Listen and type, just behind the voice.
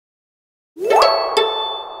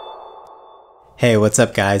Hey, what's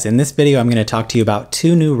up guys? In this video, I'm going to talk to you about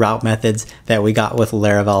two new route methods that we got with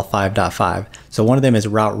Laravel 5.5. So one of them is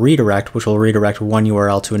route redirect, which will redirect one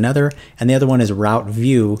URL to another, and the other one is route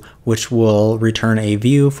view, which will return a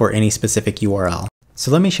view for any specific URL. So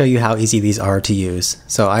let me show you how easy these are to use.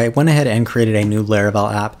 So I went ahead and created a new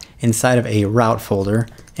Laravel app inside of a route folder,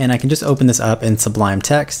 and I can just open this up in Sublime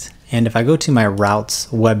Text. And if I go to my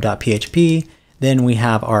routes web.php, then we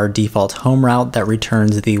have our default home route that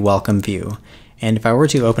returns the welcome view. And if I were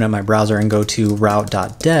to open up my browser and go to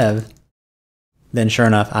route.dev, then sure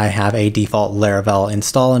enough, I have a default Laravel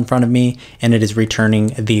install in front of me, and it is returning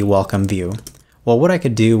the welcome view. Well, what I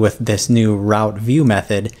could do with this new route view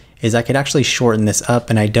method is I could actually shorten this up,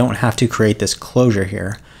 and I don't have to create this closure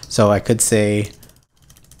here. So I could say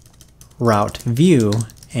route view,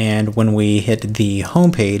 and when we hit the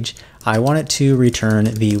home page, I want it to return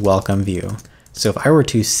the welcome view. So if I were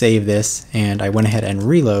to save this and I went ahead and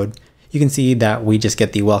reload, you can see that we just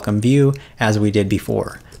get the welcome view as we did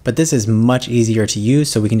before. But this is much easier to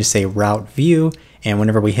use, so we can just say route view, and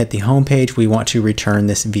whenever we hit the home page, we want to return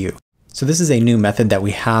this view. So this is a new method that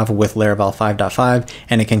we have with Laravel 5.5,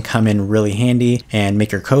 and it can come in really handy and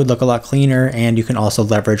make your code look a lot cleaner, and you can also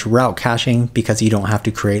leverage route caching because you don't have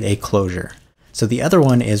to create a closure. So the other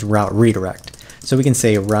one is route redirect. So we can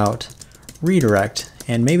say route redirect,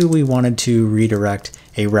 and maybe we wanted to redirect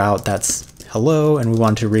a route that's hello, and we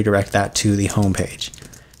want to redirect that to the home page.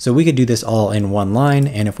 So we could do this all in one line,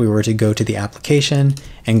 and if we were to go to the application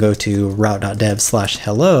and go to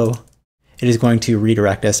route.dev/hello, it is going to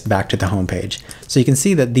redirect us back to the home page. So you can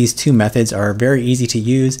see that these two methods are very easy to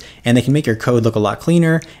use, and they can make your code look a lot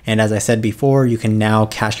cleaner. And as I said before, you can now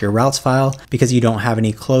cache your routes file because you don't have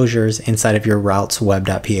any closures inside of your routes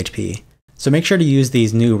web.php. So make sure to use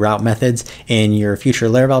these new route methods in your future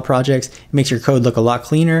Laravel projects. It makes your code look a lot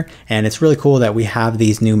cleaner, and it's really cool that we have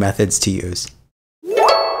these new methods to use.